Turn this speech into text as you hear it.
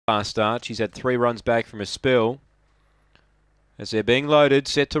last start. She's had 3 runs back from a spell. As they're being loaded,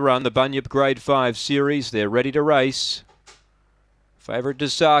 set to run the Bunyip Grade 5 Series. They're ready to race. Favourite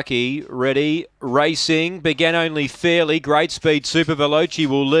Dasaki, ready, racing, began only fairly, great speed, Super Veloci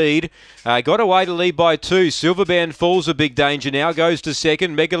will lead, got away to lead by 2, Silverband Falls a big danger now, goes to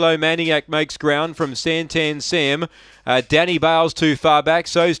second, Megalomaniac makes ground from Santan Sam, Danny Bale's too far back,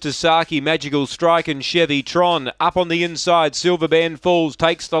 so's Dasaki, Magical Strike and Chevy Tron, up on the inside, Silverband Falls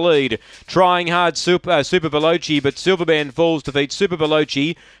takes the lead, trying hard Super Veloci, but Silverband Falls defeats Super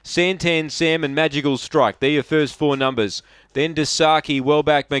Veloci, Santan Sam and Magical Strike, they're your first 4 numbers. Then Dasaki,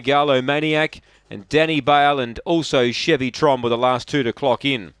 Wellback, Megalomaniac, and Danny Bale, and also Chevy Tron were the last 2 to clock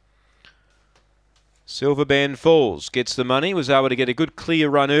in. Silverband Falls gets the money, was able to get a good clear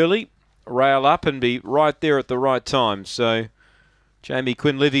run early, rail up and be right there at the right time. So Jamie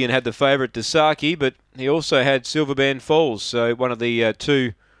Quinn-Livian had the favourite Dasaki, but he also had Silverband Falls, so one of the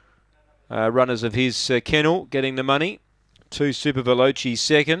 2 runners of his kennel getting the money. 2 Super Veloci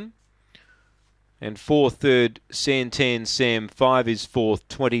second. And 4 third, Santan Sam. 5 is 4th.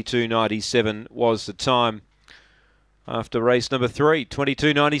 22.97 was the time after race number 3.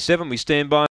 22.97. We stand by.